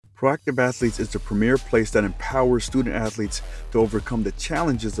Proactive Athletes is the premier place that empowers student athletes to overcome the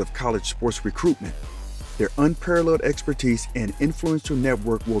challenges of college sports recruitment. Their unparalleled expertise and influential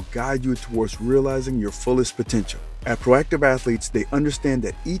network will guide you towards realizing your fullest potential. At Proactive Athletes, they understand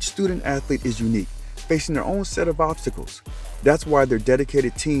that each student athlete is unique, facing their own set of obstacles. That's why their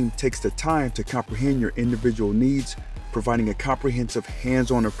dedicated team takes the time to comprehend your individual needs, providing a comprehensive,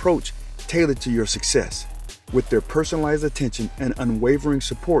 hands-on approach tailored to your success. With their personalized attention and unwavering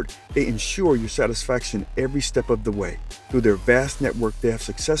support, they ensure your satisfaction every step of the way. Through their vast network, they have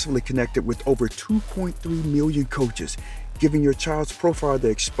successfully connected with over 2.3 million coaches, giving your child's profile the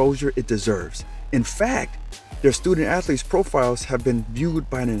exposure it deserves. In fact, their student athletes' profiles have been viewed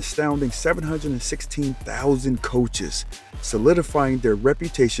by an astounding 716,000 coaches, solidifying their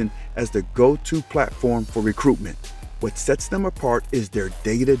reputation as the go-to platform for recruitment. What sets them apart is their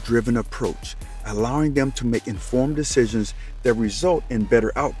data-driven approach, allowing them to make informed decisions that result in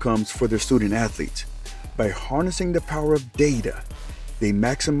better outcomes for their student athletes. By harnessing the power of data, they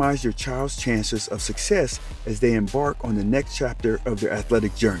maximize your child's chances of success as they embark on the next chapter of their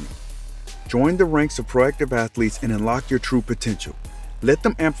athletic journey. Join the ranks of Proactive Athletes and unlock your true potential. Let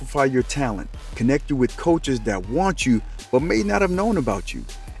them amplify your talent, connect you with coaches that want you but may not have known about you,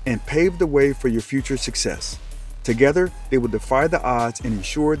 and pave the way for your future success. Together, they will defy the odds and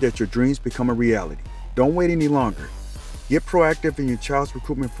ensure that your dreams become a reality. Don't wait any longer. Get proactive in your child's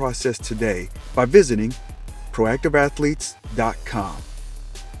recruitment process today by visiting proactiveathletes.com.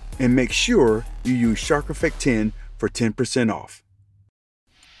 And make sure you use Shark Effect 10 for 10% off.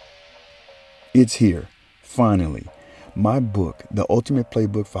 It's here, finally. My book, The Ultimate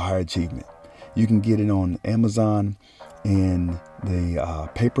Playbook for High Achievement. You can get it on Amazon in the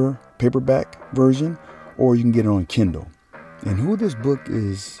paperback version, or you can get it on Kindle. And who this book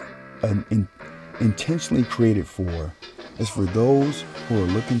is intentionally created for is for those who are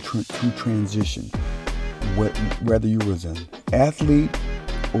looking to transition, whether you was an athlete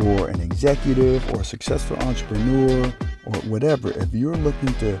or an executive or a successful entrepreneur or whatever. If you're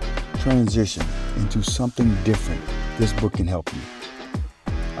looking to transition into something different, this book can help you.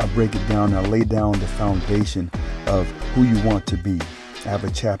 I break it down, I lay down the foundation of who you want to be. I have a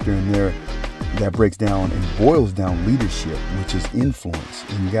chapter in there that breaks down and boils down leadership, which is influence.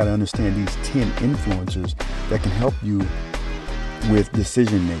 And you got to understand these 10 influencers that can help you with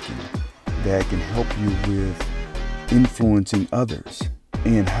decision making, that can help you with influencing others.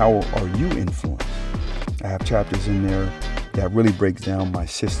 And how are you influenced? I have chapters in there that really breaks down my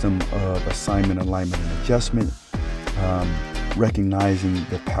system of assignment, alignment, and adjustment. Recognizing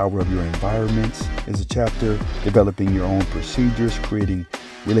the power of your environments is a chapter. Developing your own procedures, creating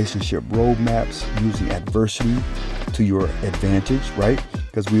relationship roadmaps, using adversity to your advantage, right?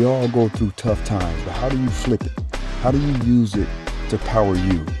 Because we all go through tough times, but how do you flip it? How do you use it to power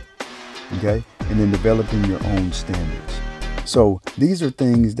you? Okay? And then developing your own standards. So these are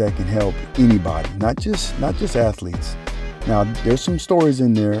things that can help anybody, not just athletes. Now, there's some stories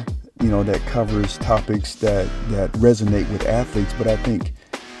in there, that covers topics that resonate with athletes, but I think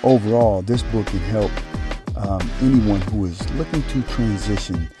overall, this book can help anyone who is looking to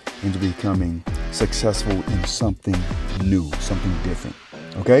transition into becoming successful in something new, something different.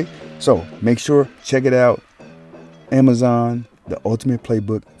 Okay? So make sure, check it out. Amazon, The Ultimate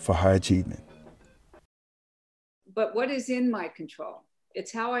Playbook for High Achievement. But what is in my control?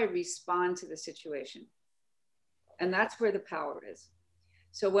 It's how I respond to the situation. And that's where the power is.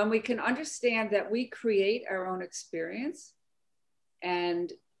 So when we can understand that we create our own experience, and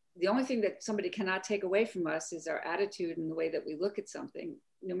the only thing that somebody cannot take away from us is our attitude and the way that we look at something,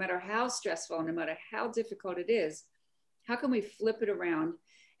 no matter how stressful, no matter how difficult it is, how can we flip it around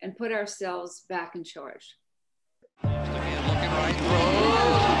and put ourselves back in charge? Looking right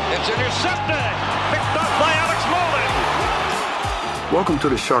through. It's intercepted. Picked up by Alex Molden. Welcome to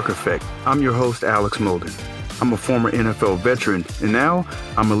the Shark Effect. I'm your host, Alex Molden. I'm a former NFL veteran, and now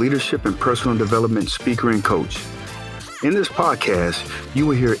I'm a leadership and personal development speaker and coach. In this podcast, you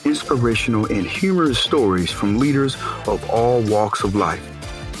will hear inspirational and humorous stories from leaders of all walks of life,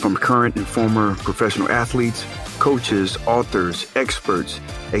 from current and former professional athletes, coaches, authors, experts,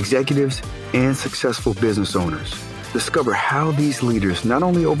 executives, and successful business owners. Discover how these leaders not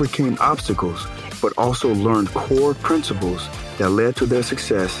only overcame obstacles, but also learned core principles that led to their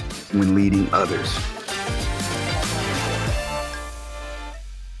success when leading others.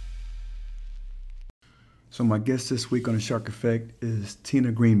 So my guest this week on the Shark Effect is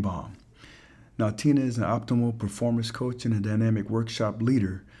Tina Greenbaum. Now, Tina is an optimal performance coach and a dynamic workshop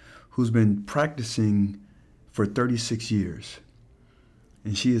leader who's been practicing for 36 years.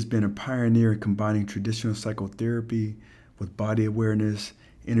 And she has been a pioneer in combining traditional psychotherapy with body awareness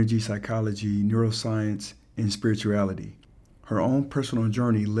energy psychology, neuroscience, and spirituality. Her own personal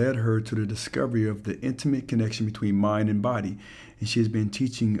journey led her to the discovery of the intimate connection between mind and body, and she has been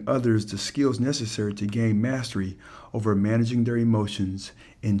teaching others the skills necessary to gain mastery over managing their emotions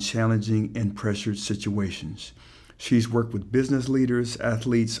in challenging and pressured situations. She's worked with business leaders,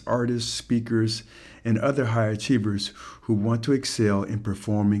 athletes, artists, speakers, and other high achievers who want to excel in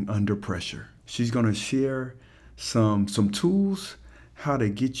performing under pressure. She's going to share some tools how to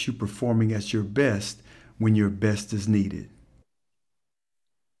get you performing at your best when your best is needed.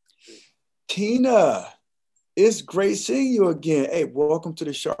 Tina, it's great seeing you again. Hey, welcome to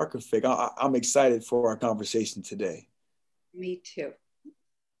the Shark Effect. I'm excited for our conversation today. Me too.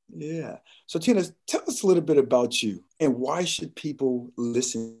 Yeah. So Tina, tell us a little bit about you and why should people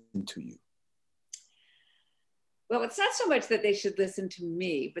listen to you? Well, it's not so much that they should listen to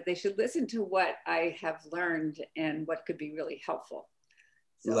me, but they should listen to what I have learned and what could be really helpful.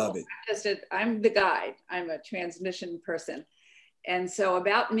 So Love it. I'm the guide. I'm a transmission person. And so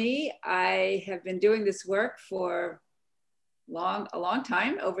about me, I have been doing this work for a long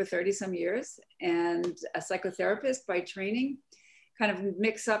time, over 30 some years, and a psychotherapist by training. Kind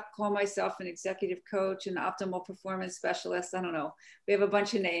of call myself an executive coach, an optimal performance specialist. I don't know. We have a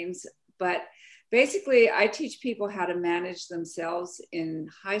bunch of names, but basically I teach people how to manage themselves in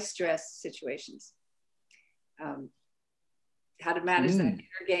high stress situations. How to manage that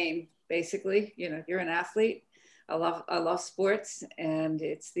inner game, basically. You know, you're an athlete. I love sports, and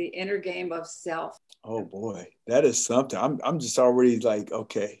it's the inner game of self. Oh boy, that is something. I'm just already like,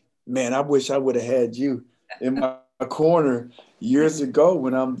 okay, man, I wish I would have had you in my corner years ago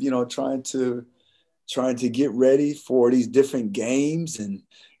when I'm, trying to get ready for these different games and,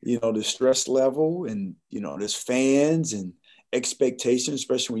 the stress level and, there's fans and expectations,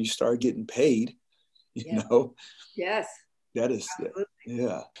 especially when you start getting paid, you know? Yes. That is, absolutely.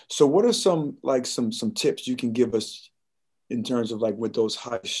 Yeah. So what are some tips you can give us in terms of like with those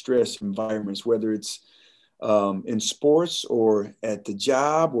high stress environments, whether it's in sports or at the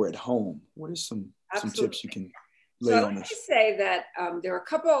job or at home? What are some tips you can lay on us? So let me say that there are a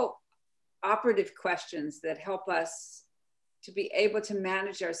couple operative questions that help us to be able to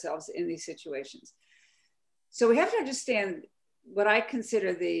manage ourselves in these situations. So we have to understand what I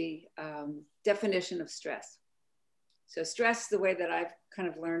consider the definition of stress. So stress, the way that I've kind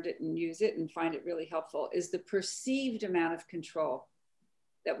of learned it and use it and find it really helpful, is the perceived amount of control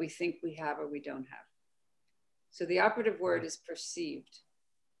that we think we have or we don't have. So the operative word is perceived.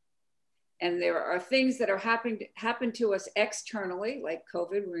 And there are things that are happen to us externally, like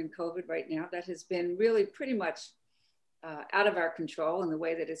COVID. We're in COVID right now. That has been really pretty much out of our control in the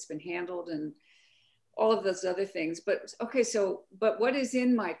way that it's been handled and all of those other things. But okay, but what is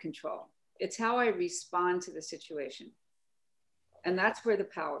in my control? It's how I respond to the situation. And that's where the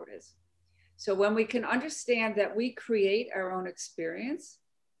power is. So when we can understand that we create our own experience,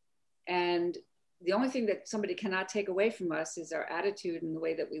 and the only thing that somebody cannot take away from us is our attitude and the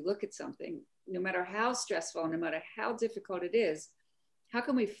way that we look at something, no matter how stressful, no matter how difficult it is, how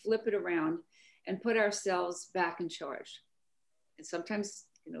can we flip it around and put ourselves back in charge? And sometimes,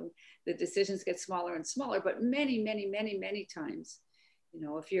 the decisions get smaller and smaller, but many, many, many, many times,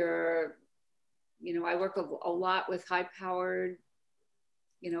 if you're, I work a lot with high-powered,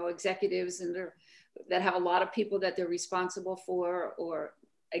 executives and that have a lot of people that they're responsible for, or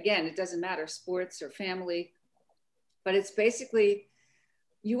again, it doesn't matter, sports or family, but it's basically,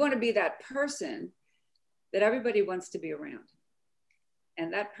 you want to be that person that everybody wants to be around.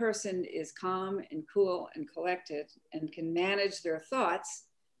 And that person is calm and cool and collected and can manage their thoughts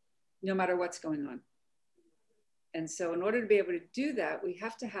no matter what's going on. And so in order to be able to do that, we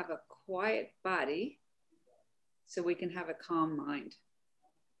have to have a quiet body so we can have a calm mind.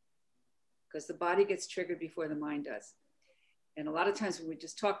 Because the body gets triggered before the mind does. And a lot of times when we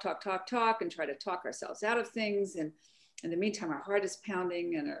just talk and try to talk ourselves out of things, and in the meantime, our heart is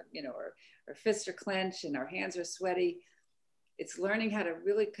pounding and our fists are clenched and our hands are sweaty. It's learning how to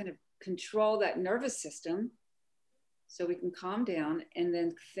really kind of control that nervous system so we can calm down and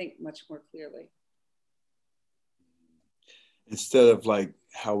then think much more clearly. Instead of like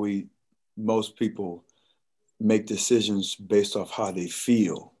how most people make decisions based off how they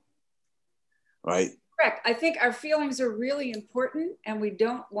feel, right? Correct. I think our feelings are really important and we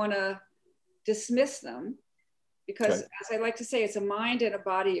don't want to dismiss them because, as I like to say, it's a mind and a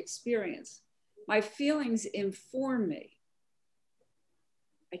body experience. My feelings inform me.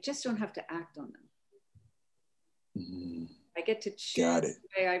 I just don't have to act on them. Mm-hmm. I get to choose the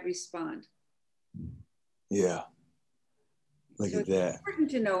way I respond. Yeah. Look at that. It's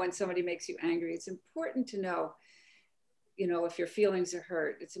important to know when somebody makes you angry. It's important to know you know, if your feelings are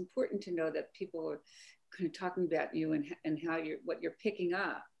hurt, it's important to know that people are kind of talking about you and how what you're picking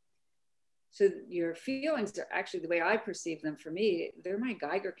up. So your feelings are actually, the way I perceive them, for me, they're my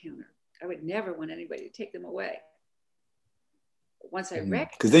Geiger counter. I would never want anybody to take them away. But once I recognize,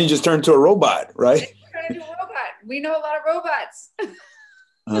 because then you just turn into a robot, right? Turn into a robot. We know a lot of robots.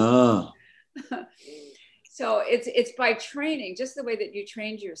 So it's by training, just the way that you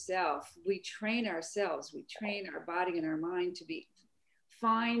trained yourself. We train ourselves. We train our body and our mind to be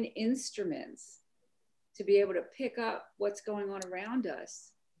fine instruments to be able to pick up what's going on around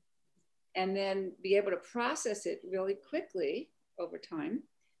us, and then be able to process it really quickly over time.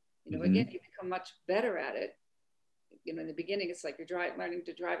 You know, again, you become much better at it. You know, in the beginning, it's like you're learning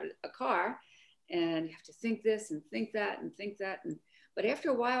to drive a car, and you have to think this and think that and think that. But after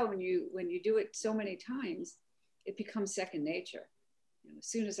a while, when you do it so many times, it becomes second nature. You know, as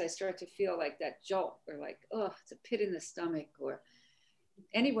soon as I start to feel like that jolt, or like, oh, it's a pit in the stomach, or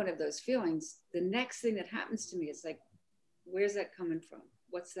any one of those feelings, the next thing that happens to me is like, where's that coming from?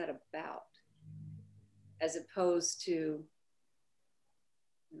 What's that about? As opposed to,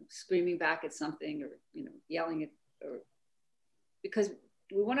 you know, screaming back at something, or, you know, yelling at, or, because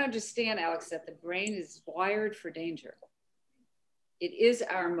we want to understand, Alex, that the brain is wired for danger. It is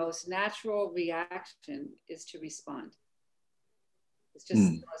our most natural reaction, is to respond. It's just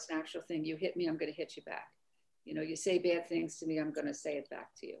the most natural thing. You hit me, I'm going to hit you back. You know, you say bad things to me, I'm going to say it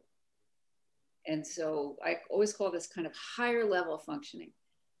back to you. And so I always call this kind of higher level functioning.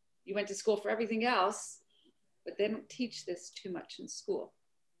 You went to school for everything else, but they don't teach this too much in school.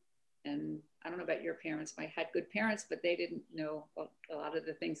 And I don't know about your parents. I had good parents, but they didn't know a lot of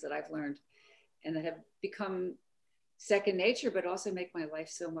the things that I've learned, and that have become second nature, but also make my life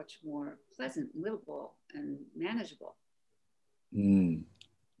so much more pleasant, livable, and manageable.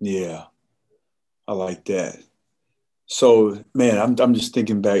 Yeah, I like that. So, man, I'm just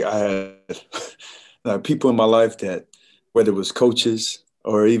thinking back. I had people in my life that, whether it was coaches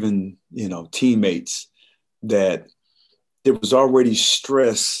or even, you know, teammates, that there was already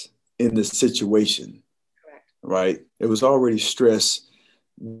stress in the situation. Correct. Right? It was already stress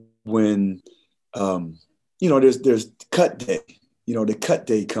when, you know, there's cut day. You know, the cut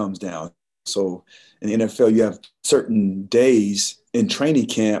day comes down. So in the NFL, you have certain days in training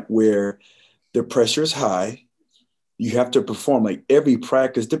camp where the pressure is high. You have to perform like every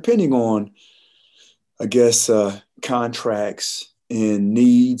practice, depending on, I guess, contracts and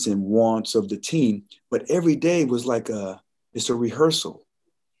needs and wants of the team. But every day was like it's a rehearsal.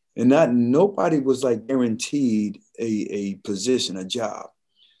 And nobody was like guaranteed a position, a job.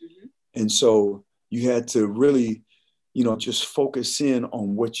 And so you had to really, you know, just focus in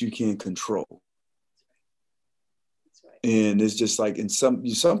on what you can control. That's right. And it's just like, in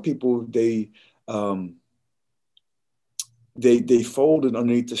some people, they folded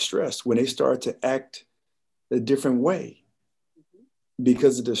underneath the stress when they start to act a different way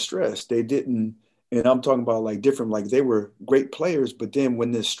because of the stress. They didn't, and I'm talking about like different, like they were great players, but then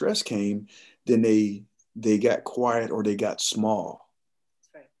when this stress came, then they got quiet, or they got small.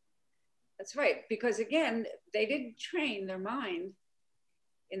 That's right. Because again, they didn't train their mind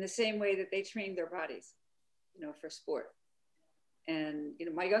in the same way that they trained their bodies, you know, for sport. And, you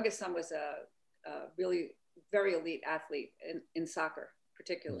know, my youngest son was a really very elite athlete in soccer,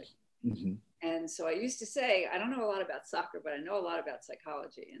 particularly. And so I used to say, I don't know a lot about soccer, but I know a lot about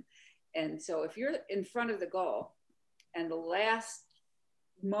psychology. And so if you're in front of the goal and the last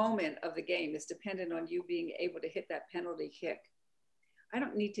moment of the game is dependent on you being able to hit that penalty kick, I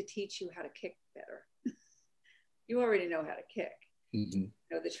don't need to teach you how to kick better. You already know how to kick. You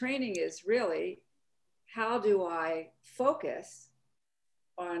know, the training is really, how do I focus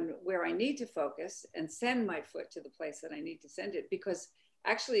on where I need to focus and send my foot to the place that I need to send it? Because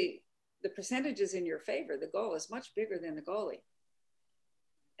actually the percentage is in your favor. The goal is much bigger than the goalie.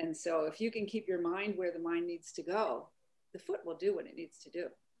 And so if you can keep your mind where the mind needs to go, the foot will do what it needs to do.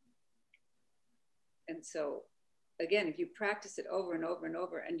 And so again, if you practice it over and over and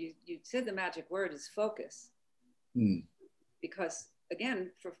over, and you said the magic word is focus. Because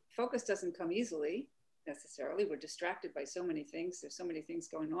again, focus doesn't come easily necessarily. We're distracted by so many things. There's so many things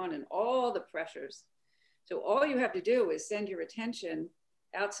going on and all the pressures. So all you have to do is send your attention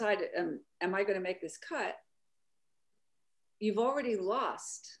outside. Am I going to make this cut? You've already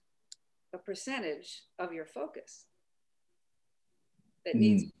lost a percentage of your focus that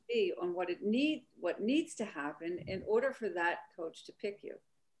needs to be on what needs to happen in order for that coach to pick you.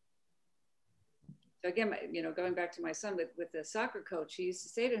 So again, you know, going back to my son with the soccer coach, he used to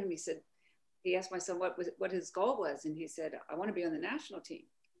say to him, he asked my son what his goal was, and he said, I want to be on the national team.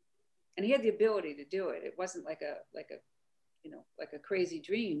 And he had the ability to do it. It wasn't like a like a crazy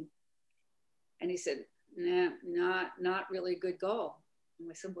dream. And he said, nah, not really a good goal. And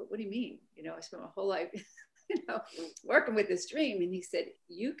I said, what do you mean? I spent my whole life, working with this dream. And he said,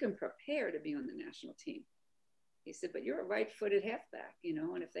 you can prepare to be on the national team. He said, but you're a right-footed halfback,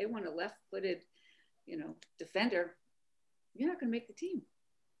 and if they want a left-footed, defender, you're not going to make the team.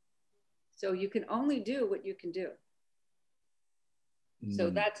 So you can only do what you can do. So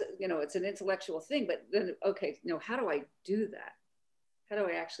that's, it's an intellectual thing, but then, okay, how do I do that? How do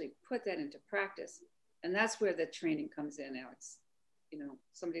I actually put that into practice? And that's where the training comes in, Alex.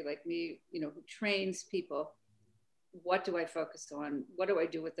 Somebody like me, who trains people. What do I focus on? What do I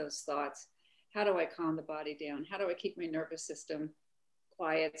do with those thoughts? How do I calm the body down? How do I keep my nervous system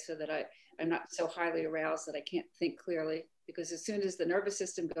quiet so that I'm not so highly aroused that I can't think clearly? Because as soon as the nervous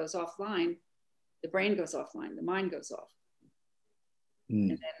system goes offline, the brain goes offline, the mind goes off.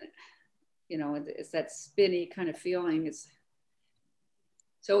 And then, it's that spinny kind of feeling.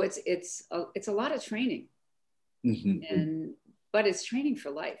 So it's a lot of training, but it's training for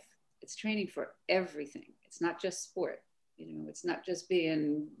life. It's training for everything. It's not just sport. It's not just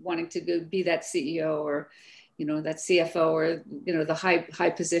wanting to go be that CEO or, that CFO or, the high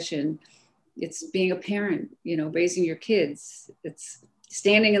position. It's being a parent, raising your kids. It's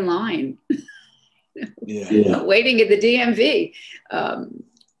standing in line, waiting at the DMV.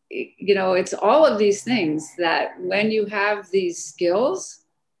 It's all of these things that when you have these skills,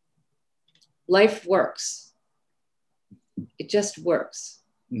 life works. It just works.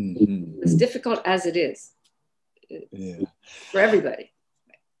 As difficult as it is for everybody.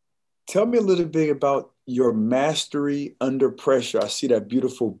 Tell me a little bit about your Mastery Under Pressure. I see that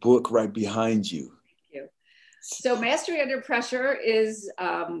beautiful book right behind you. Thank you. So Mastery Under Pressure is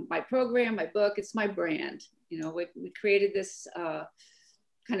my program, my book. It's my brand. We created this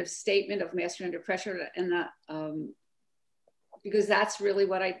kind of statement of Mastery Under Pressure, and because that's really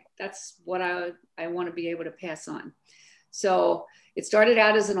what I want to be able to pass on. So it started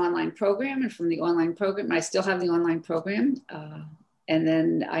out as an online program, and from the online program, I still have the online program. And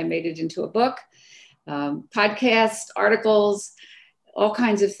then I made it into a book, podcasts, articles, all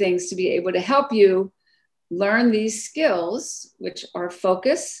kinds of things to be able to help you learn these skills, which are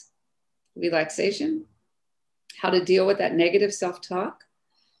focus, relaxation, how to deal with that negative self-talk,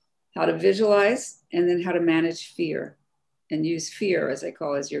 how to visualize, and then how to manage fear and use fear, as I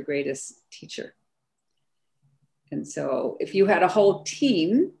call, as your greatest teacher. And so if you had a whole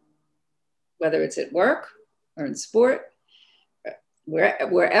team, whether it's at work or in sport,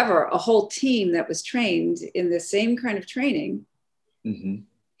 wherever, a whole team that was trained in the same kind of training,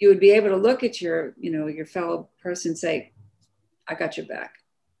 you would be able to look at your fellow person and say, I got your back,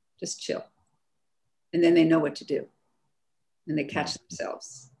 just chill. And then they know what to do and they catch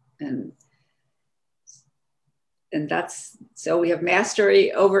themselves. And that's, so we have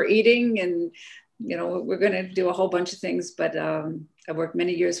mastery over eating, and we're going to do a whole bunch of things, but I worked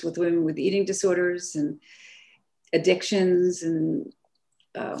many years with women with eating disorders and addictions and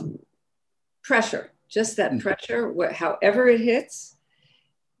pressure, just that pressure, however it hits.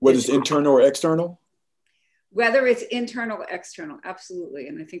 Whether it's internal or external? Whether it's internal or external, absolutely.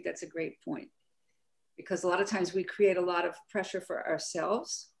 And I think that's a great point, because a lot of times we create a lot of pressure for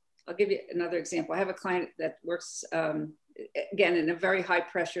ourselves. I'll give you another example. I have a client that works, again, in a very high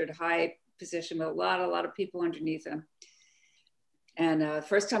pressured, high position with a lot of people underneath him. And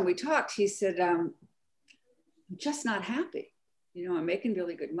first time we talked, he said, I'm just not happy. I'm making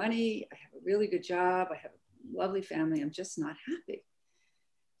really good money. I have a really good job. I have a lovely family. I'm just not happy.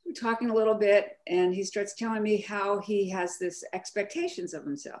 We're talking a little bit, and he starts telling me how he has this expectations of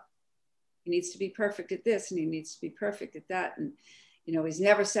himself. He needs to be perfect at this, and he needs to be perfect at that. And, he's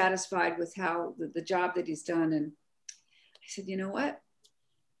never satisfied with how the job that he's done. And I said, you know what?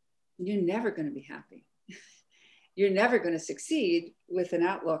 You're never going to be happy. You're never going to succeed with an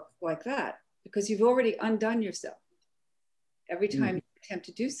outlook like that, because you've already undone yourself. Every time you attempt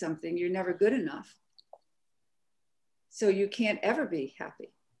to do something, you're never good enough. So you can't ever be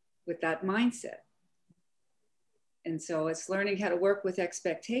happy with that mindset. And so it's learning how to work with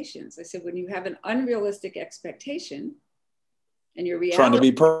expectations. I said, when you have an unrealistic expectation and your reality— Trying to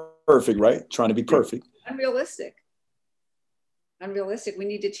be perfect, right? Trying to be perfect. Unrealistic. We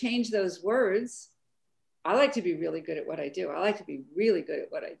need to change those words. I like to be really good at what I do. I like to be really good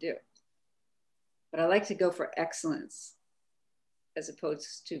at what I do. But I like to go for excellence as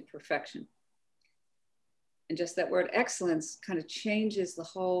opposed to perfection. And just that word excellence kind of changes the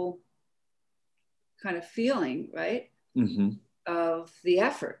whole kind of feeling, right? Of the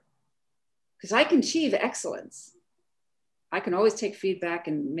effort. Because I can achieve excellence. I can always take feedback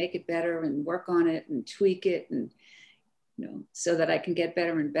and make it better and work on it and tweak it and so that I can get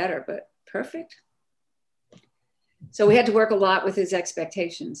better and better, but perfect. So we had to work a lot with his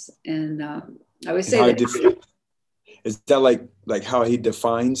expectations. And I always say that. Is that like how he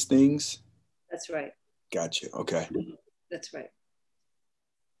defines things? That's right. Gotcha. Okay. That's right.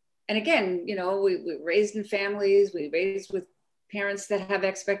 And again, we raised in families, we raised with parents that have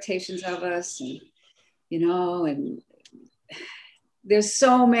expectations of us, and, and there's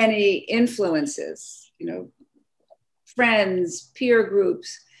so many influences, friends, peer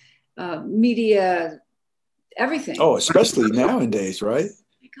groups, media, everything. Oh, especially nowadays, right?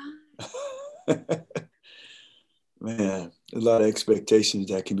 Oh my God. Man, a lot of expectations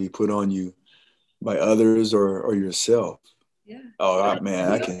that can be put on you by others or yourself. Yeah. Oh,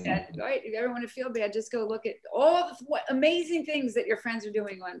 man, I can. Right? If you ever want to feel bad, just go look at all the amazing things that your friends are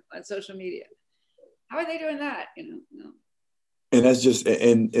doing on social media. How are they doing that? No. And that's just,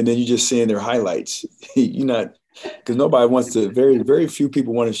 and then you're just seeing their highlights. You're not, because nobody wants to, very few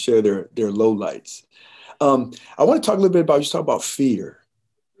people want to share their lowlights. I want to talk a little bit about, you talk about fear.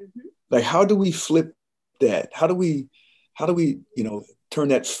 Mm-hmm. Like, how do we flip that? How do we, turn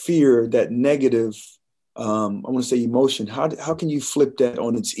that fear, that negative, I want to say emotion, how can you flip that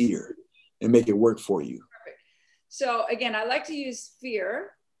on its ear and make it work for you? Perfect. So again, I like to use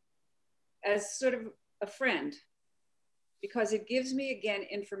fear as sort of a friend, because it gives me, again,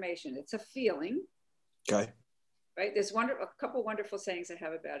 information. It's a feeling. Okay. Right? There's a couple wonderful sayings I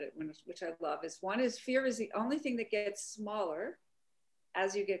have about it, which I love. One is fear is the only thing that gets smaller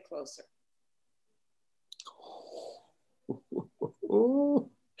as you get closer.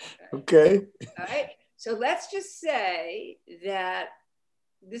 Okay. All right. So let's just say that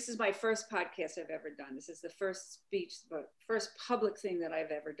this is my first podcast I've ever done. This is the first speech, the first public thing that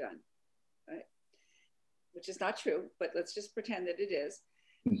I've ever done. Right? Which is not true, but let's just pretend that it is.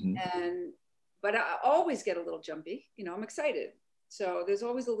 Mm-hmm. But I always get a little jumpy. I'm excited. So there's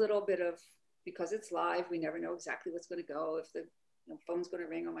always a little bit of, because it's live, we never know exactly what's going to go. If the phone's going to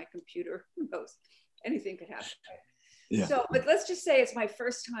ring on my computer, who knows? Anything could happen. Yeah. So, but let's just say it's my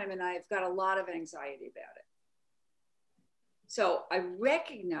first time and I've got a lot of anxiety about it. So I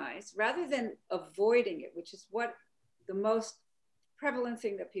recognize, rather than avoiding it, which is what the most prevalent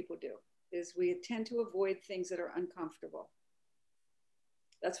thing that people do, is we tend to avoid things that are uncomfortable.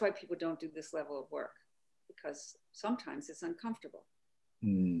 That's why people don't do this level of work, because sometimes it's uncomfortable.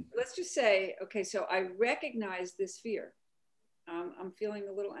 Mm. Let's just say, okay, so I recognize this fear. I'm feeling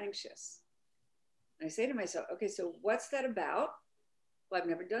a little anxious. And I say to myself, okay, so what's that about? Well, I've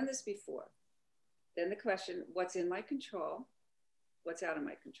never done this before. Then the question, what's in my control? What's out of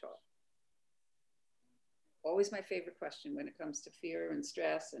my control? Always my favorite question when it comes to fear and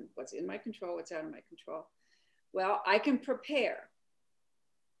stress and what's in my control, what's out of my control. Well, I can prepare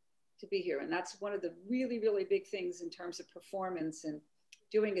to be here. And that's one of the really, really big things in terms of performance and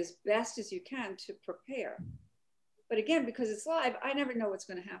doing as best as you can to prepare. But again, because it's live, I never know what's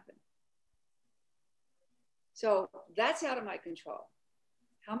going to happen. So that's out of my control.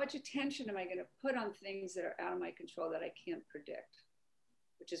 How much attention am I going to put on things that are out of my control that I can't predict?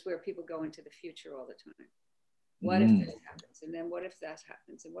 Which is where people go into the future all the time. What if this happens? And then what if that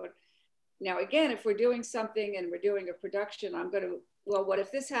happens? And what? Now, again, if we're doing something and we're doing a production, I'm going to, well, what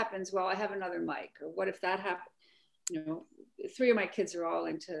if this happens? Well, I have another mic. Or what if that happens? 3 of my kids are all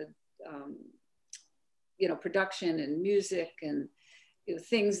into, production and music and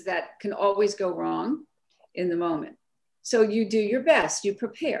things that can always go wrong in the moment. So you do your best, you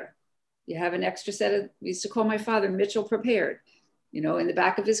prepare. You have an extra set of, we used to call my father Mitchell Prepared. In the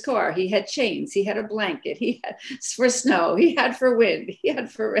back of his car, he had chains, he had a blanket, he had for snow, he had for wind, he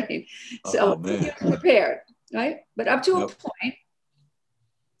had for rain. So you're prepared, right? But up to a point,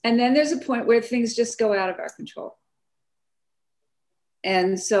 and then there's a point where things just go out of our control.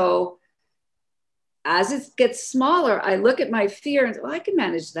 And so as it gets smaller, I look at my fear and say, well, I can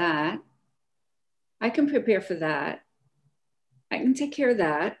manage that. I can prepare for that. I can take care of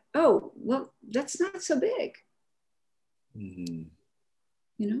that. Oh, well, that's not so big. Mm-hmm.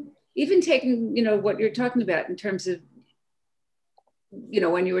 Even taking, what you're talking about in terms of,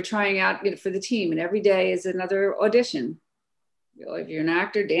 when you were trying out for the team, and every day is another audition. If you're an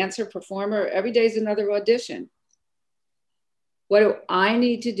actor, dancer, performer, every day is another audition. What do I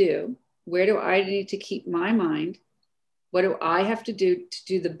need to do? Where do I need to keep my mind? What do I have to do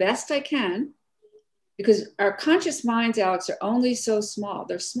the best I can? Because our conscious minds, Alex, are only so small.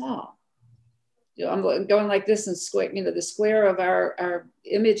 They're small. I'm going like this and square, the square of our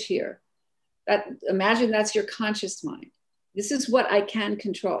image here. Imagine that's your conscious mind. This is what I can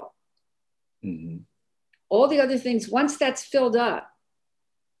control. Mm-hmm. All the other things, once that's filled up,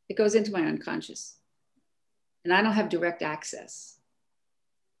 it goes into my unconscious. and I don't have direct access.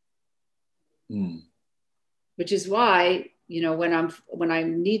 Which is why, you know, when I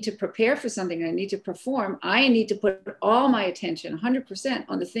need to prepare for something, I need to perform, I need to put all my attention 100%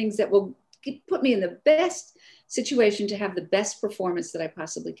 on the things that will put me in the best situation to have the best performance that I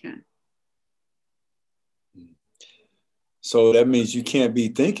possibly can. So that means you can't be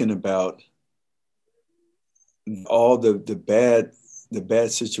thinking about all the bad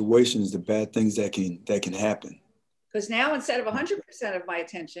situations, the bad things that can happen. Because now, instead of 100% of my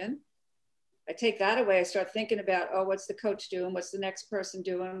attention, I take that away. I start thinking about, oh, what's the coach doing? What's the next person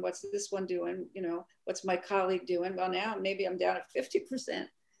doing? What's this one doing? You know, what's my colleague doing? Well, now maybe I'm down at 50%.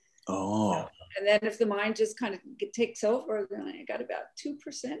 Oh. And then if the mind just kind of takes over, then I got about 2%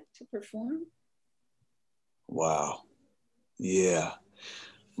 to perform. Wow. Yeah.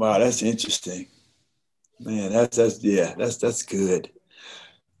 Wow, that's interesting. Man, that's good.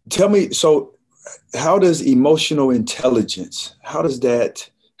 Tell me, so how does emotional intelligence, how does that,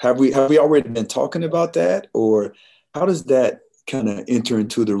 have we already been talking about that, or how does that kind of enter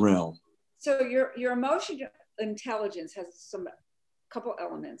into the realm? So your emotional intelligence has some couple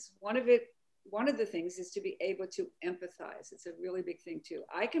elements. One of the things is to be able to empathize. It's a really big thing too.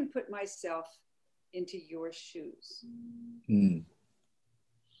 I can put myself into your shoes. Mm.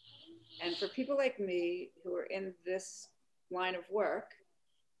 And for people like me who are in this line of work,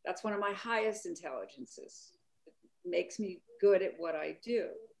 that's one of my highest intelligences. It makes me good at what I do,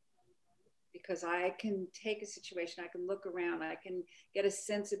 because I can take a situation, I can look around, I can get a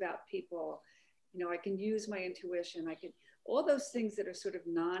sense about people, you know, I can use my intuition, I can, all those things that are sort of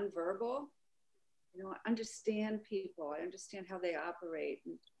nonverbal, you know, I understand people, I understand how they operate.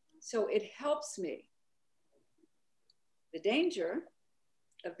 And so it helps me. The danger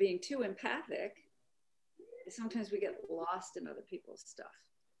of being too empathic is sometimes we get lost in other people's stuff.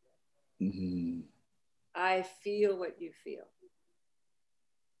 Mm-hmm. I feel what you feel.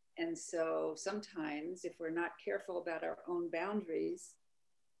 And so sometimes if we're not careful about our own boundaries,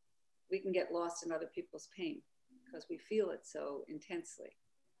 we can get lost in other people's pain because we feel it so intensely.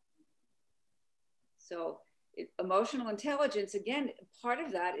 So emotional intelligence, again, part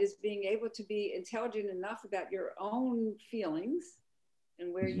of that is being able to be intelligent enough about your own feelings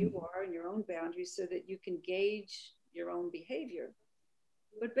and where you are and your own boundaries so that you can gauge your own behavior.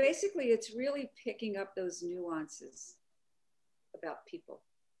 But basically, it's really picking up those nuances about people.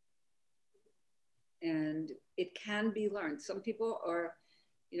 And it can be learned. Some people are,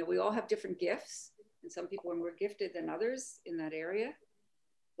 you know, we all have different gifts, and some people are more gifted than others in that area,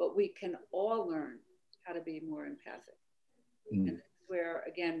 but we can all learn how to be more empathic. And that's where,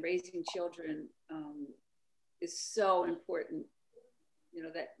 again, raising children is so important. You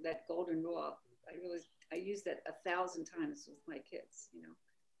know, that golden rule, I use that 1,000 times with my kids. You know,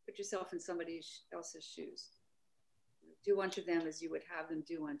 put yourself in somebody else's shoes. Do unto them as you would have them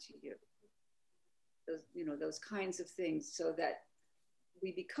do unto you. Those, you know, those kinds of things, so that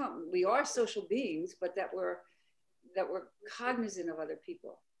we are social beings, but that we're cognizant of other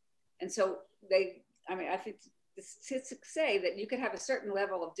people. And so I think the statistics say that you could have a certain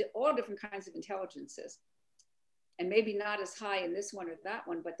level of all different kinds of intelligences, and maybe not as high in this one or that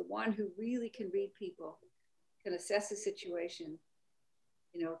one, but the one who really can read people, can assess a situation,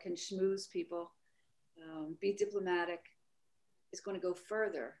 you know, can schmooze people, be diplomatic, is going to go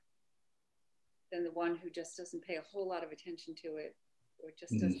further than the one who just doesn't pay a whole lot of attention to it, or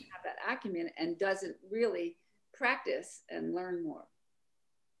just doesn't have that acumen and doesn't really practice and learn more.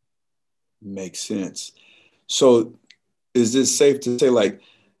 Makes sense. So is this safe to say, like,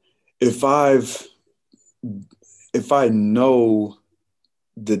 if I know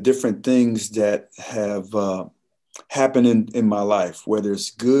the different things that have happened in my life, whether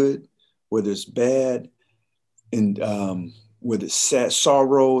it's good, whether it's bad, and whether it's sad,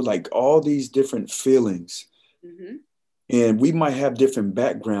 sorrow, like all these different feelings, and we might have different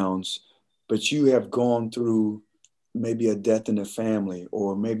backgrounds, but you have gone through maybe a death in the family,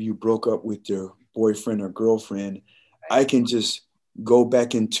 or maybe you broke up with your boyfriend or girlfriend. I can just go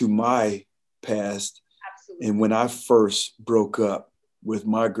back into my past. Absolutely. And when I first broke up with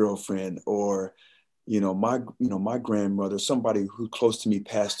my girlfriend, or my grandmother, somebody who close to me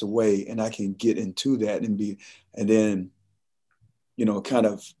passed away, and I can get into that and then, you know, kind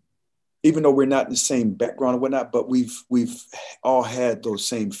of, even though we're not in the same background or whatnot, but we've all had those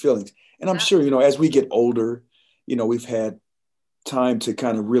same feelings. And I'm sure, you know, as we get older, you know, we've had time to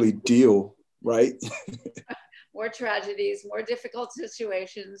kind of really deal, right? More tragedies, more difficult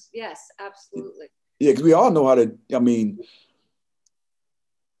situations. Yes, absolutely. Yeah, because we all know how to, I mean,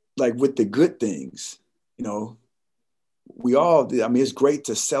 like with the good things, you know, it's great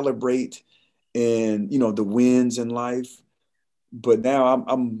to celebrate and, the wins in life. But now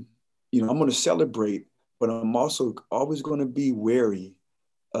I'm going to celebrate, but I'm also always going to be wary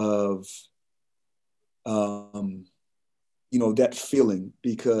of, that feeling,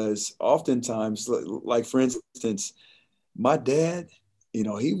 because oftentimes, like for instance, my dad, he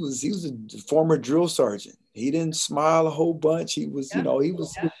was a former drill sergeant. He didn't smile a whole bunch. He was, Yeah.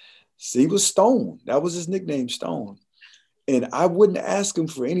 he was Stone. That was his nickname, Stone. And I wouldn't ask him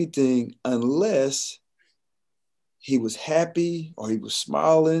for anything unless he was happy or he was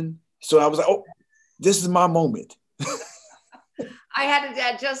smiling. So I was like, oh, this is my moment. I had a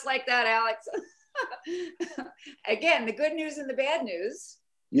dad just like that, Alex. Again, the good news and the bad news.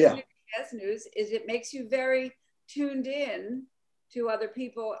 Yeah. Bad news is it makes you very tuned in to other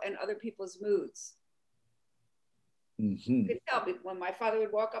people and other people's moods. Mm-hmm. You could tell when my father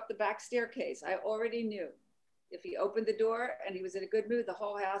would walk up the back staircase, I already knew if he opened the door and he was in a good mood, the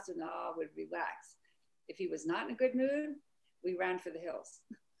whole house would relax. If he was not in a good mood, we ran for the hills.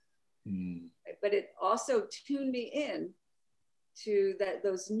 Mm. But it also tuned me in to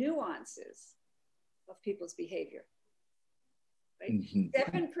those nuances of people's behavior. Right?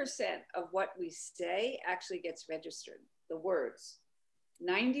 Mm-hmm. 7% of what we say actually gets registered, the words.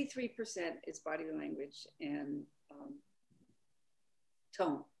 93% is body language and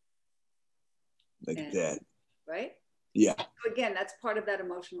tone. Like that. Right? Yeah. So again, that's part of that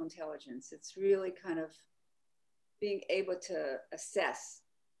emotional intelligence. It's really kind of being able to assess,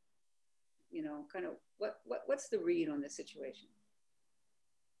 kind of what's the read on this situation.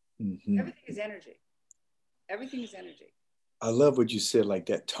 Mm-hmm. Everything is energy. Everything is energy. I love what you said, like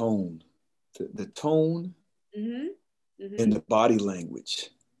that tone, the tone, mm-hmm. Mm-hmm. and the body language.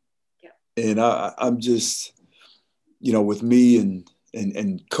 Yeah. And I'm just, with me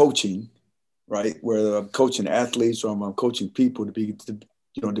and coaching, right? Whether I'm coaching athletes or I'm coaching people to be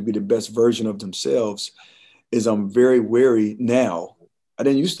the best version of themselves, is I'm very wary now. I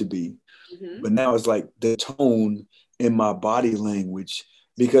didn't used to be, mm-hmm. but now it's like the tone in my body language,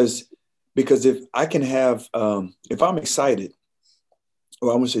 because if I can have, if I'm excited,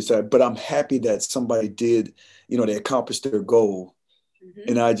 or I won't say excited, but I'm happy that somebody did, they accomplished their goal. Mm-hmm.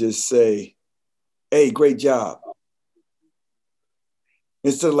 And I just say, hey, great job.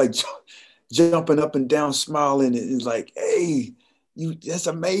 Instead of like jumping up and down, smiling, it's like, hey, that's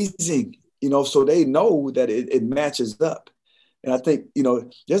amazing. So they know that it matches up. And I think,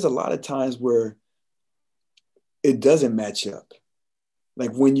 there's a lot of times where it doesn't match up.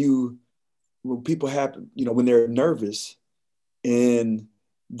 Like when people have, when they're nervous and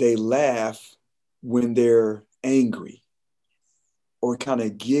they laugh when they're angry or kind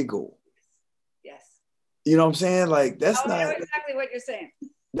of giggle. Yes. You know what I'm saying? Like that's not. I know exactly what you're saying.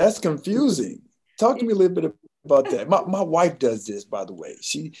 That's confusing. Talk to me a little bit about that. My wife does this, by the way.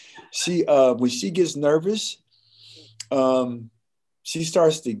 She when she gets nervous, she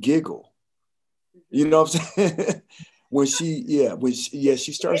starts to giggle. You know what I'm saying?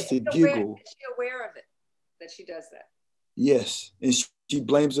 she starts to giggle. Is she aware of it, that she does that? Yes, and she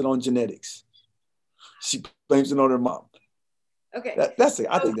blames it on genetics. She blames it on her mom. Okay,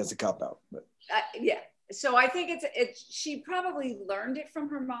 I think that's a cop out. But. Yeah, so I think she probably learned it from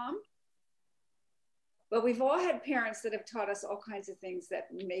her mom. But we've all had parents that have taught us all kinds of things that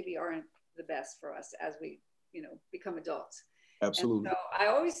maybe aren't the best for us as we, become adults. Absolutely. And so I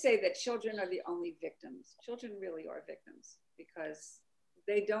always say that children are the only victims. Children really are victims because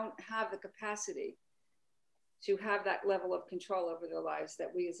they don't have the capacity to have that level of control over their lives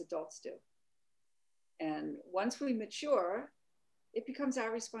that we as adults do. And once we mature, it becomes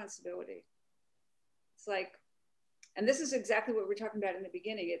our responsibility. It's like, and this is exactly what we're talking about in the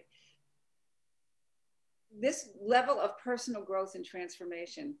beginning. This level of personal growth and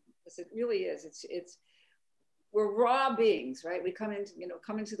transformation, because it really is, we're raw beings, right? We come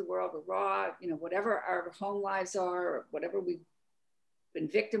into the world, we're raw, whatever our home lives are, or whatever we've been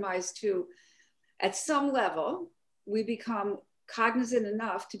victimized to, at some level, we become cognizant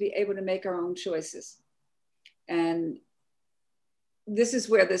enough to be able to make our own choices. And this is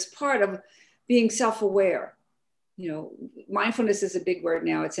where this part of being self-aware, mindfulness is a big word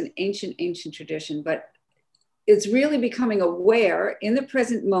now. It's an ancient tradition, but it's really becoming aware in the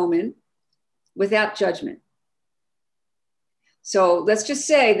present moment without judgment. So let's just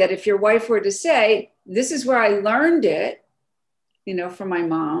say that if your wife were to say, this is where I learned it, from my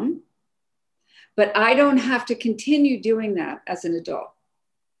mom, but I don't have to continue doing that as an adult.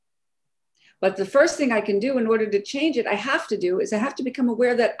 But the first thing I can do in order to change it, I have to become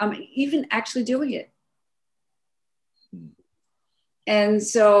aware that I'm even actually doing it. And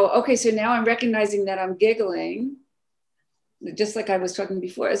so, okay, so now I'm recognizing that I'm giggling. just like I was talking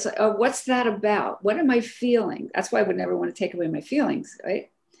before, it's like, oh, what's that about? What am I feeling? That's why I would never want to take away my feelings,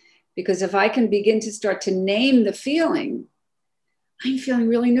 right? Because if I can begin to start to name the feeling, I'm feeling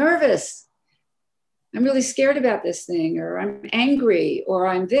really nervous. I'm really scared about this thing, or I'm angry, or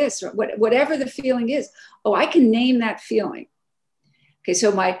I'm this, or whatever the feeling is. Oh, I can name that feeling. Okay,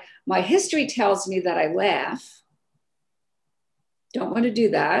 so my history tells me that I laugh. Don't want to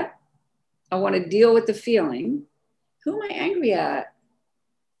do that. I want to deal with the feeling. Who am I angry at?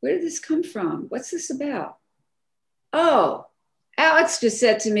 Where did this come from? What's this about? Oh, Alex just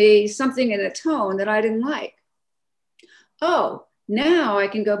said to me something in a tone that I didn't like. Oh, now I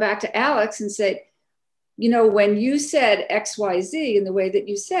can go back to Alex and say, you know, when you said X, Y, Z in the way that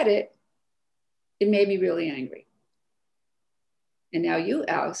you said it, it made me really angry. And now you,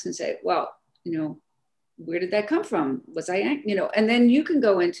 Alex, can say, well, you know, where did that come from? Was I angry? You know, and then you can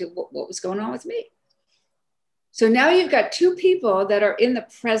go into what was going on with me. So now you've got two people that are in the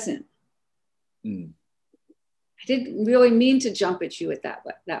present. I didn't really mean to jump at you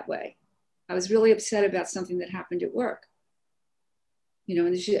that way. I was really upset about something that happened at work. You know,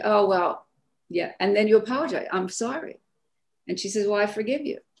 and she, oh, well, yeah. And then you apologize. I'm sorry. And she says, well, I forgive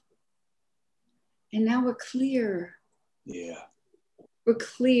you. And now we're clear. Yeah. We're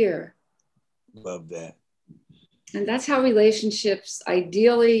clear. Love that. And that's how relationships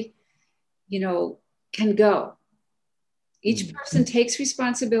ideally, you know, can go. Each person takes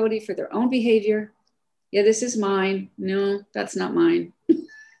responsibility for their own behavior. Yeah, this is mine. No, that's not mine.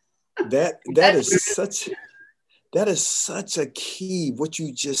 That is such a key. What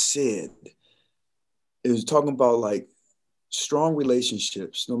you just said is talking about like strong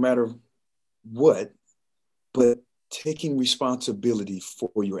relationships, no matter what, but taking responsibility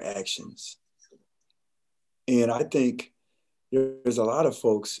for your actions. And I think there's a lot of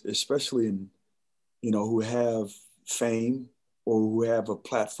folks, especially in, you know, who have fame or who have a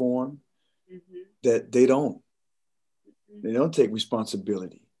platform, that they don't take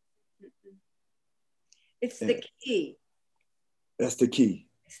responsibility. It's the key. That's the key.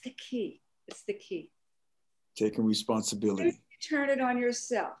 It's the key. It's the key. Taking responsibility. Turn it on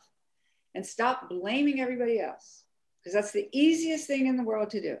yourself and stop blaming everybody else, because that's the easiest thing in the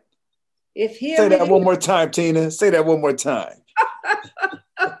world to do. Say that one more time, Tina. Say that one more time.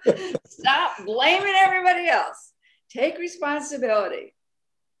 Stop blaming everybody else. Take responsibility.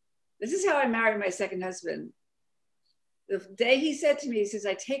 This is how I married my second husband. The day he said to me, he says,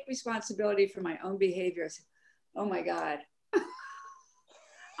 I take responsibility for my own behavior. I said, oh my God,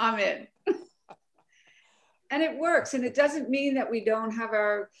 I'm in. And it works. And it doesn't mean that we don't have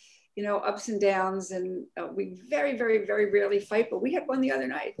our, you know, ups and downs. And we very, very, very rarely fight, but we had one the other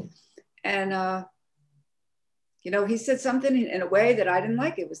night. And, you know, he said something in a way that I didn't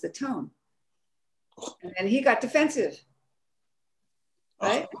like. It was the tone. And then he got defensive.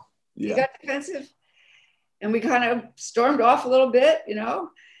 Right? Yeah. He got defensive. And we kind of stormed off a little bit, you know.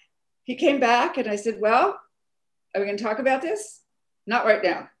 He came back and I said, well, are we going to talk about this? Not right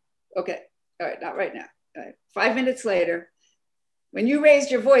now. Okay. All right. Not right now. All right. 5 minutes later, when you raised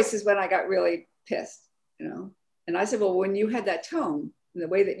your voice is when I got really pissed, you know. And I said, well, when you had that tone and the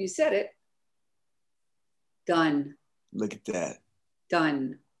way that you said it, done. Look at that.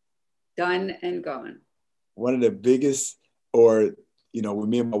 Done. Done and gone. One of the biggest, or, you know, with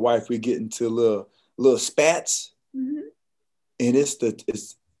me and my wife, we get into little spats, and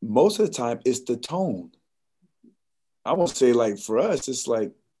it's most of the time it's the tone. I won't say, like, for us, it's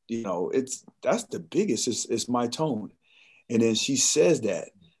like, you know, that's the biggest. It's my tone, and then she says that,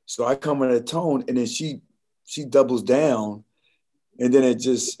 so I come with a tone, and then she doubles down, and then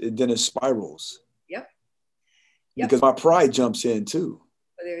it spirals. Yep. Because my pride jumps in too.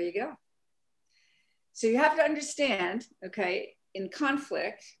 Well, there you go. So you have to understand, okay, in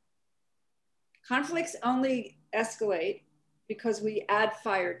conflicts only escalate because we add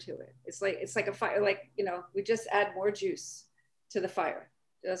fire to it. It's like a fire, like, you know, we just add more juice to the fire,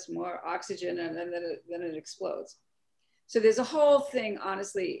 just more oxygen, and then it explodes. So there's a whole thing,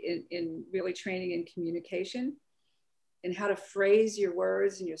 honestly, in really training in communication and how to phrase your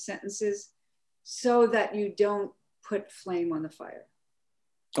words and your sentences so that you don't put flame on the fire.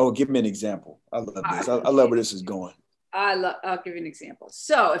 Oh, give me an example. I love this. I love where this is going. I'll give you an example.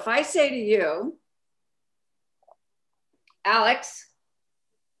 So if I say to you, Alex,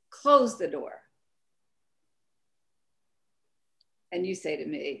 close the door. And you say to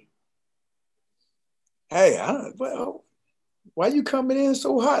me, hey, why are you coming in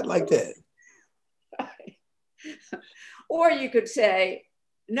so hot like that? Or you could say,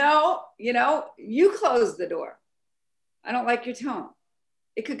 no, you know, you close the door. I don't like your tone.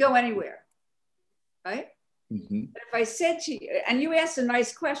 It could go anywhere, right? Mm-hmm. But if I said to you, and you asked a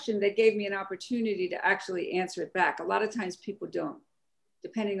nice question that gave me an opportunity to actually answer it back. A lot of times people don't,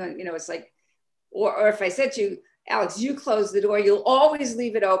 depending on, it's like, or if I said to you, Alex, you close the door, you'll always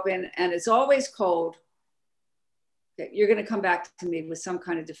leave it open and it's always cold. Okay, you're going to come back to me with some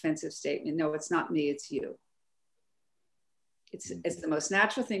kind of defensive statement. No, it's not me, it's you. It's the most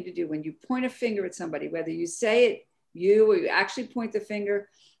natural thing to do when you point a finger at somebody, whether you say it, you, or you actually point the finger,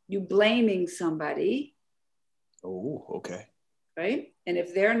 you blaming somebody. Oh, okay. Right? And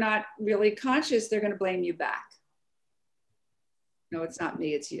if they're not really conscious, they're going to blame you back. No, it's not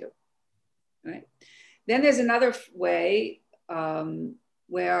me, it's you. Right? Then there's another way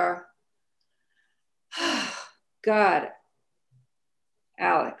where, God,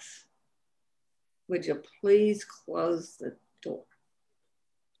 Alex, would you please close the door?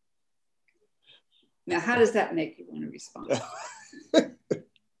 Now, how does that make you want to respond?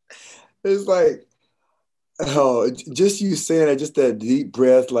 It's like, oh, just you saying it, just that deep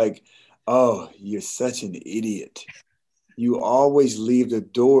breath, like, oh, you're such an idiot. You always leave the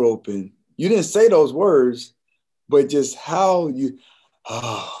door open. You didn't say those words, but just how you,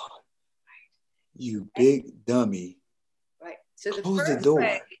 oh, you big dummy. Right. So the Close the first door.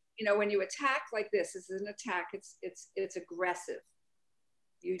 way, when you attack like this is an attack. It's aggressive.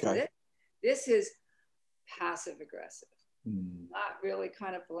 You do it. This is passive aggressive. Not really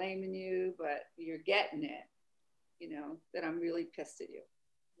kind of blaming you, but you're getting it, that I'm really pissed at you,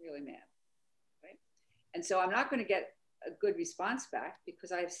 really mad, right? And so I'm not going to get a good response back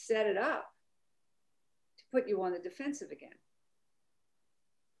because I've set it up to put you on the defensive again.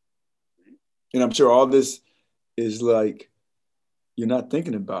 Right? And I'm sure all this is like, you're not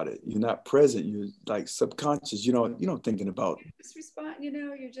thinking about it. You're not present. You're like subconscious. You don't thinking about. Just respond.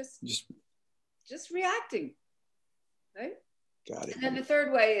 You're just reacting. Right? Got it. And then the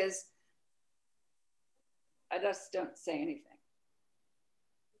third way is I just don't say anything.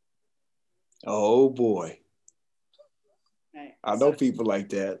 Oh boy. Right. I know people like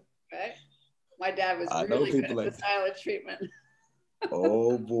that. Right? My dad was really good at the silent treatment.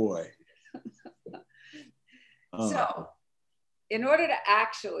 Oh boy. So in order to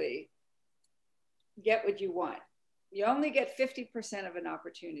actually get what you want, you only get 50% of an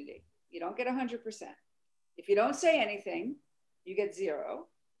opportunity. You don't get 100%. If you don't say anything, you get 0.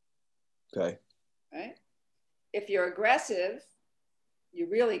 Okay. Right? If you're aggressive, you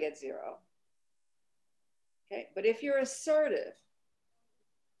really get 0. Okay. But if you're assertive,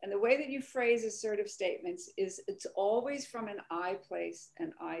 and the way that you phrase assertive statements is it's always from an I place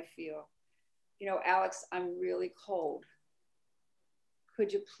and I feel. Alex, I'm really cold.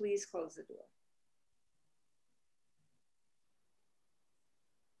 Could you please close the door?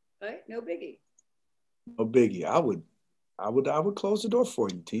 Right? No biggie. No biggie. I would close the door for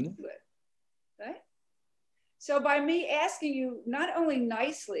you, Tina. Right? So by me asking you not only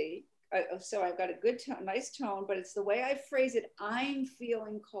nicely, so I've got a good tone, nice tone, but it's the way I phrase it. I'm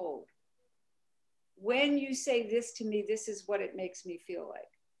feeling cold. When you say this to me, this is what it makes me feel like.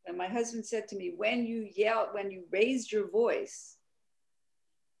 And my husband said to me, when you raised your voice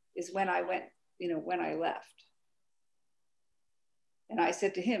is when I went, when I left. And I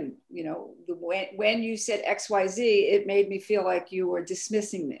said to him, when you said XYZ, it made me feel like you were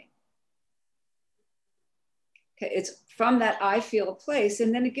dismissing me. Okay, it's from that I feel place.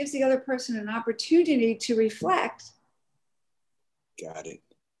 And then it gives the other person an opportunity to reflect. Got it.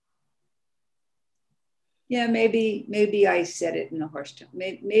 Yeah, maybe I said it in a harsh tone.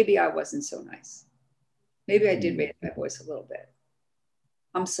 Maybe I wasn't so nice. Maybe I did raise my voice a little bit.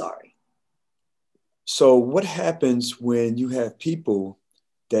 I'm sorry. So what happens when you have people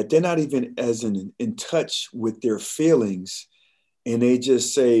that they're not even as in touch with their feelings and they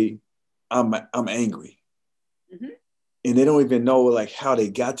just say, I'm angry. Mm-hmm. And they don't even know like how they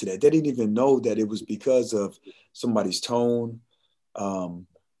got to that. They didn't even know that it was because of somebody's tone, the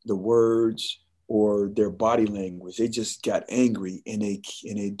words, or their body language. They just got angry and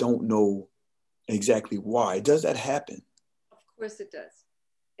they don't know exactly why. Does that happen? Of course it does.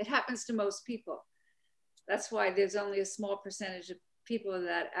 It happens to most people. That's why there's only a small percentage of people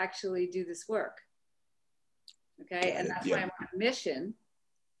that actually do this work. Okay. And that's why I'm on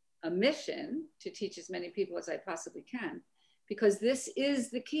a mission to teach as many people as I possibly can, because this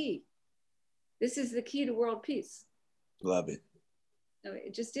is the key. This is the key to world peace. Love it. No,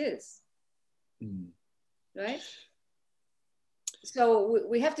 it just is. Right? So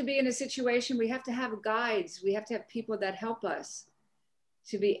we have to be in a situation, we have to have guides, we have to have people that help us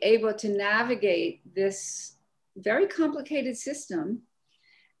to be able to navigate this very complicated system.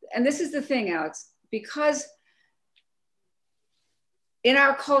 And this is the thing, Alex, because in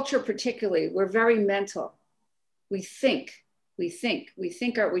our culture particularly, we're very mental. we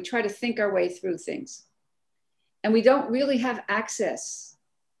try to think our way through things. And we don't really have access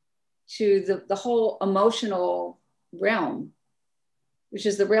to the whole emotional realm, which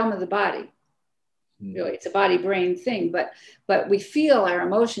is the realm of the body. Really, it's a body brain thing, but we feel our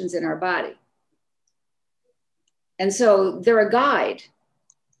emotions in our body. And so they're a guide,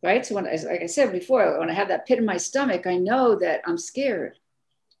 right? So when, like I said before, when I have that pit in my stomach, I know that I'm scared.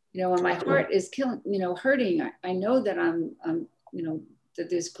 You know, when my heart is hurting, I know that I'm that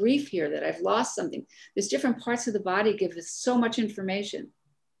there's grief here, that I've lost something. There's different parts of the body give us so much information.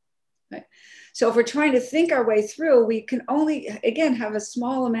 Right? So if we're trying to think our way through, we can only, again, have a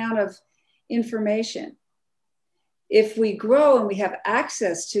small amount of information. If we grow and we have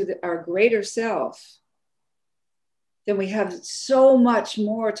access to our greater self, then we have so much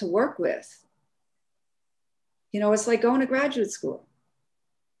more to work with. You know, it's like going to graduate school.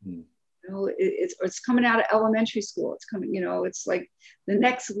 You know, it's coming out of elementary school. It's coming, you know, it's like the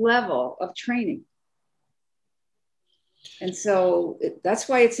next level of training. And so that's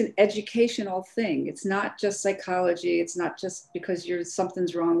why it's an educational thing. It's not just psychology. It's not just because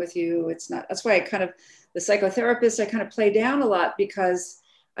something's wrong with you. It's not, that's why the psychotherapist, I kind of play down a lot, because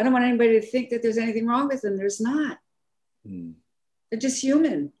I don't want anybody to think that there's anything wrong with them. There's not. They're just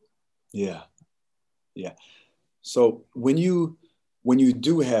human. Yeah. Yeah. So when you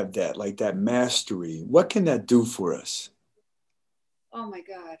do have that, like that mastery, what can that do for us? Oh my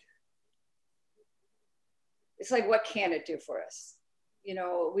God. It's like, what can it do for us? You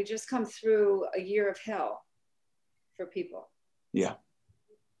know, we just come through a year of hell for people. Yeah.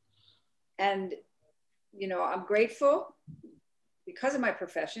 And, you know, I'm grateful because of my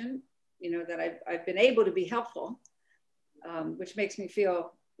profession, you know, that I've been able to be helpful, which makes me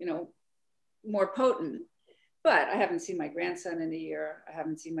feel, you know, more potent. But I haven't seen my grandson in a year. I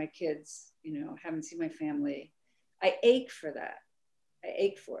haven't seen my kids, you know, haven't seen my family. I ache for that. I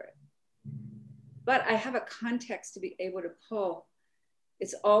ache for it. But I have a context to be able to pull.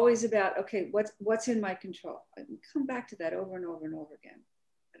 It's always about, okay, what's in my control? I can come back to that over and over and over again.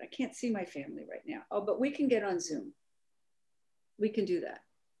 But I can't see my family right now. Oh, but we can get on Zoom. We can do that.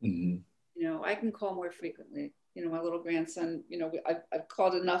 You know, I can call more frequently. You know, my little grandson, you know, I've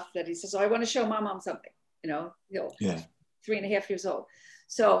called enough that he says, oh, I want to show mom something. You know, 3.5 years old.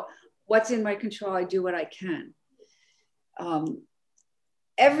 So what's in my control? I do what I can.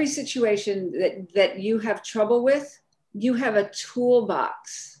 Every situation that you have trouble with, you have a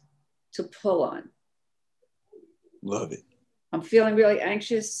toolbox to pull on. Love it. I'm feeling really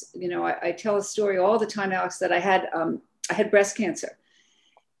anxious. You know, I tell a story all the time, Alex, that I had breast cancer.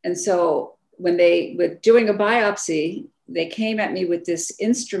 And so when they were doing a biopsy, they came at me with this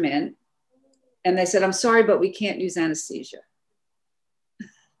instrument and they said, I'm sorry, but we can't use anesthesia.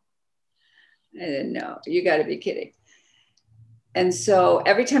 I didn't know. You got to be kidding. And so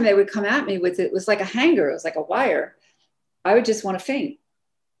every time they would come at me with it, it was like a hanger, it was like a wire, I would just want to faint.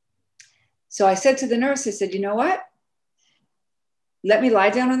 So I said to the nurse, I said, you know what? Let me lie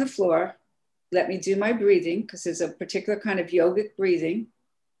down on the floor. Let me do my breathing, because there's a particular kind of yogic breathing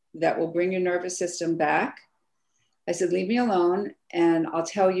that will bring your nervous system back. I said, leave me alone and I'll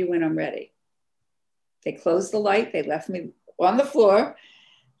tell you when I'm ready. They closed the light. They left me on the floor.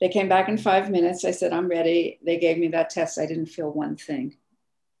 They came back in 5 minutes. I said, I'm ready. They gave me that test. I didn't feel one thing.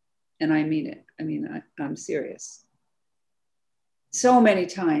 And I mean it. I mean, I'm serious. So many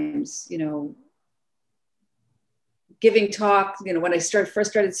times, you know, giving talk, you know, when I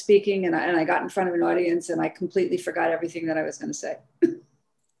first started speaking and I got in front of an audience and I completely forgot everything that I was going to say.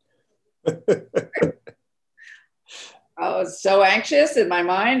 I was so anxious in my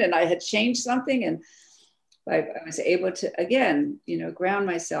mind and I had changed something, and I was able to, again, you know, ground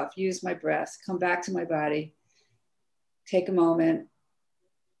myself, use my breath, come back to my body, take a moment,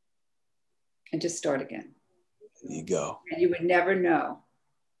 and just start again. There you go. And you would never know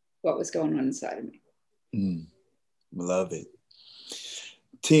what was going on inside of me. Love it.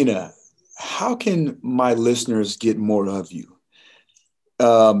 Tina, how can my listeners get more of you?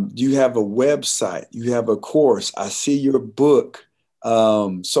 You have a website, you have a course. I see your book,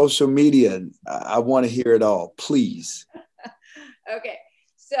 social media. I want to hear it all, please. Okay.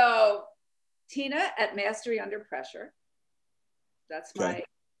 So Tina at Mastery Under Pressure. That's my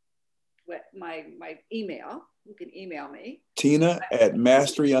email. You can email me. Tina at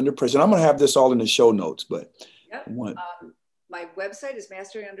Mastery Under Pressure. And I'm going to have this all in the show notes, but yep. My website is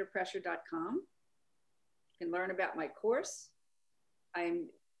masteryunderpressure.com. You can learn about my course. I'm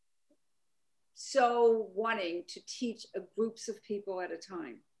so wanting to teach groups of people at a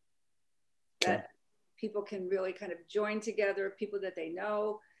time, that people can really kind of join together, people that they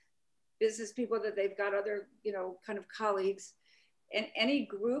know, business people that they've got other, kind of colleagues, and any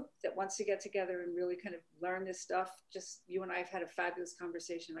group that wants to get together and really kind of learn this stuff. Just you and I have had a fabulous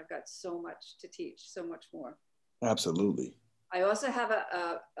conversation. I've got so much to teach, so much more. Absolutely. I also have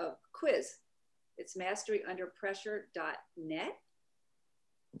a quiz. It's masteryunderpressure.net.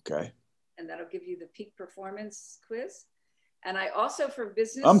 Okay. And that'll give you the peak performance quiz. And I also, for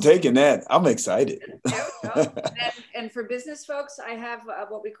business, I'm taking that. I'm excited. There we go. And for business folks, I have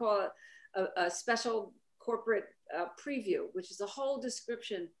what we call a special corporate preview, which is a whole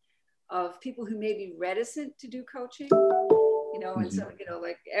description of people who may be reticent to do coaching. And so,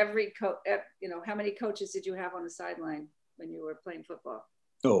 like every how many coaches did you have on the sideline when you were playing football?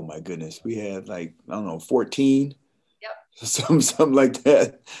 Oh my goodness. We had 14. Yep. Something like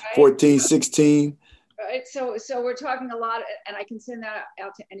that. Right. 14, 16. Right. So we're talking a lot, and I can send that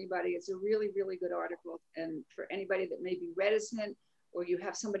out to anybody. It's a really, really good article. And for anybody that may be reticent, or you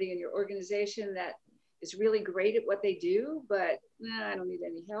have somebody in your organization that is really great at what they do, but I don't need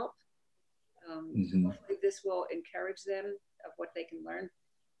any help. Hopefully this will encourage them of what they can learn.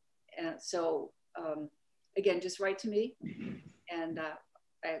 And so, again, just write to me. And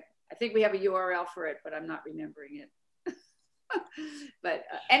I think we have a URL for it, but I'm not remembering it. But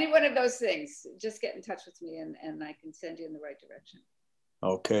any one of those things, just get in touch with me and I can send you in the right direction.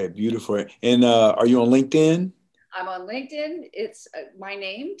 Okay, beautiful. And are you on LinkedIn? I'm on LinkedIn. It's my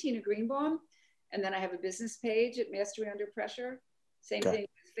name, Tina Greenbaum. And then I have a business page at Mastery Under Pressure. Same thing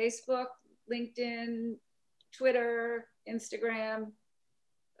with Facebook, LinkedIn, Twitter, Instagram.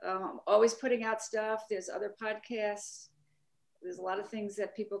 Always putting out stuff. There's other podcasts. There's a lot of things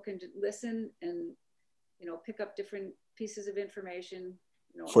that people can listen and, pick up different pieces of information.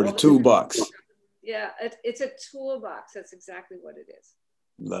 For the toolbox. Yeah, it's a toolbox. That's exactly what it is.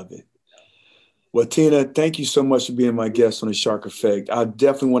 Love it. Well, Tina, thank you so much for being my guest on The Shark Effect. I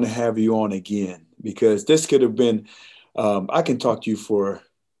definitely want to have you on again, because this could have been, I can talk to you for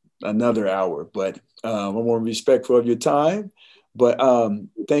another hour, but I'm more respectful of your time. But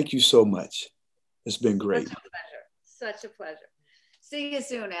thank you so much. It's been great. Such a pleasure. Such a pleasure. See you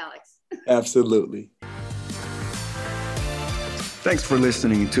soon, Alex. Absolutely. Thanks for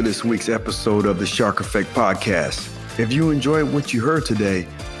listening to this week's episode of the Shark Effect Podcast. If you enjoyed what you heard today,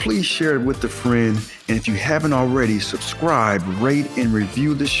 please share it with a friend. And if you haven't already, subscribe, rate, and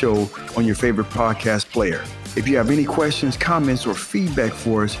review the show on your favorite podcast player. If you have any questions, comments, or feedback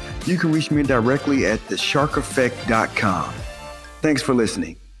for us, you can reach me directly at thesharkeffect.com. Thanks for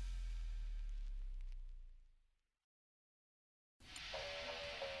listening.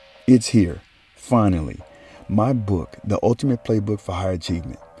 It's here, finally. My book, The Ultimate Playbook for Higher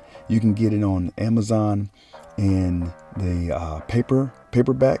Achievement. You can get it on Amazon in the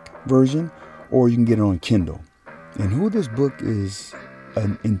paperback version, or you can get it on Kindle. And who this book is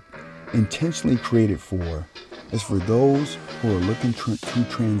intentionally created for is for those who are looking to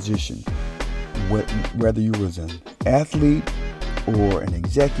transition, whether you was an athlete or an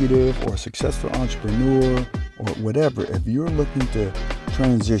executive or a successful entrepreneur or whatever. If you're looking to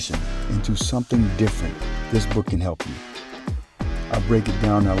transition into something different, this book can help you. I break it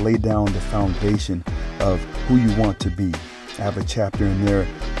down. I lay down the foundation of who you want to be. I have a chapter in there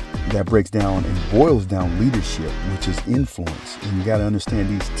that breaks down and boils down leadership, which is influence. And you got to understand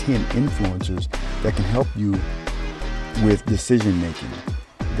these 10 influencers that can help you with decision making,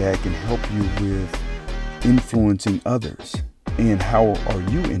 that can help you with influencing others. And how are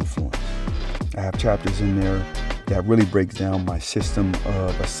you influenced? I have chapters in there that really breaks down my system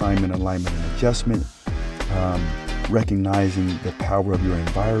of assignment, alignment, and adjustment. Recognizing the power of your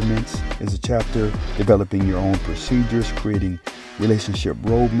environments is a chapter. Developing your own procedures, creating relationship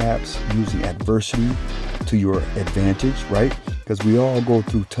roadmaps, using adversity to your advantage, right? Because we all go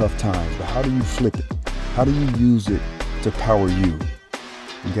through tough times, but how do you flip it? How do you use it to power you?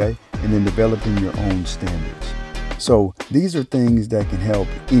 Okay? And then developing your own standards. So these are things that can help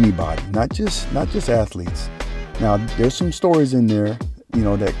anybody, not just athletes. Now, there's some stories in there,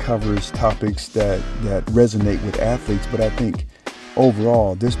 that covers topics that resonate with athletes. But I think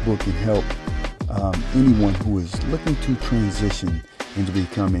overall, this book can help anyone who is looking to transition into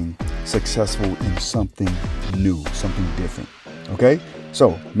becoming successful in something new, something different. Okay?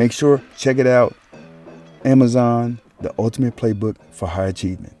 So make sure, check it out. Amazon, The Ultimate Playbook for High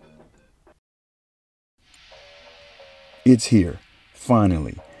Achievement. It's here,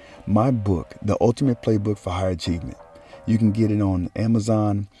 finally. My book, The Ultimate Playbook for High Achievement. You can get it on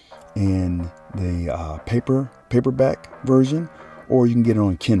Amazon in the paperback version, or you can get it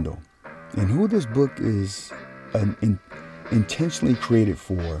on Kindle. And who this book is intentionally created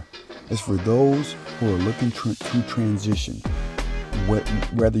for is for those who are looking to transition,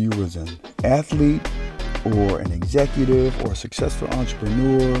 whether you was an athlete or an executive or a successful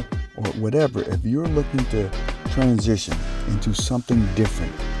entrepreneur or whatever, if you're looking to transition into something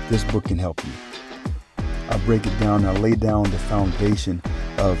different, this book can help you. I break it down. I lay down the foundation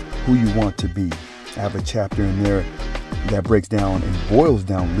of who you want to be. I have a chapter in there that breaks down and boils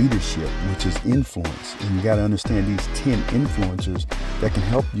down leadership, which is influence. And you got to understand these 10 influencers that can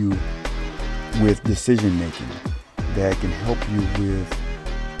help you with decision making, that can help you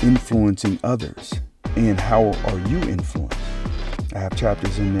with influencing others. And how are you influenced? I have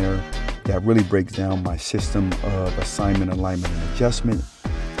chapters in there that really breaks down my system of assignment, alignment, and adjustment.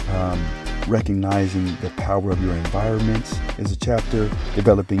 Recognizing the power of your environments is a chapter.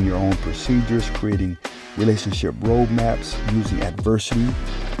 Developing your own procedures, creating relationship roadmaps, using adversity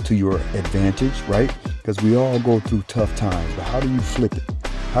to your advantage, right? Because we all go through tough times, but how do you flip it?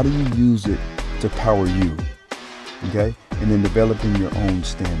 How do you use it to power you? Okay? And then developing your own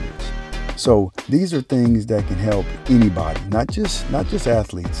standards. So these are things that can help anybody, not just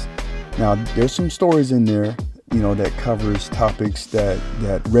athletes. Now, there's some stories in there, that covers topics that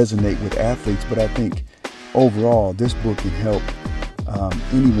resonate with athletes. But I think overall, this book can help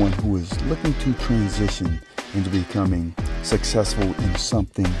anyone who is looking to transition into becoming successful in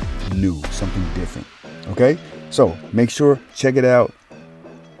something new, something different. Okay? So make sure, check it out.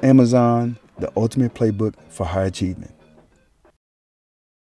 Amazon, The Ultimate Playbook for High Achievement.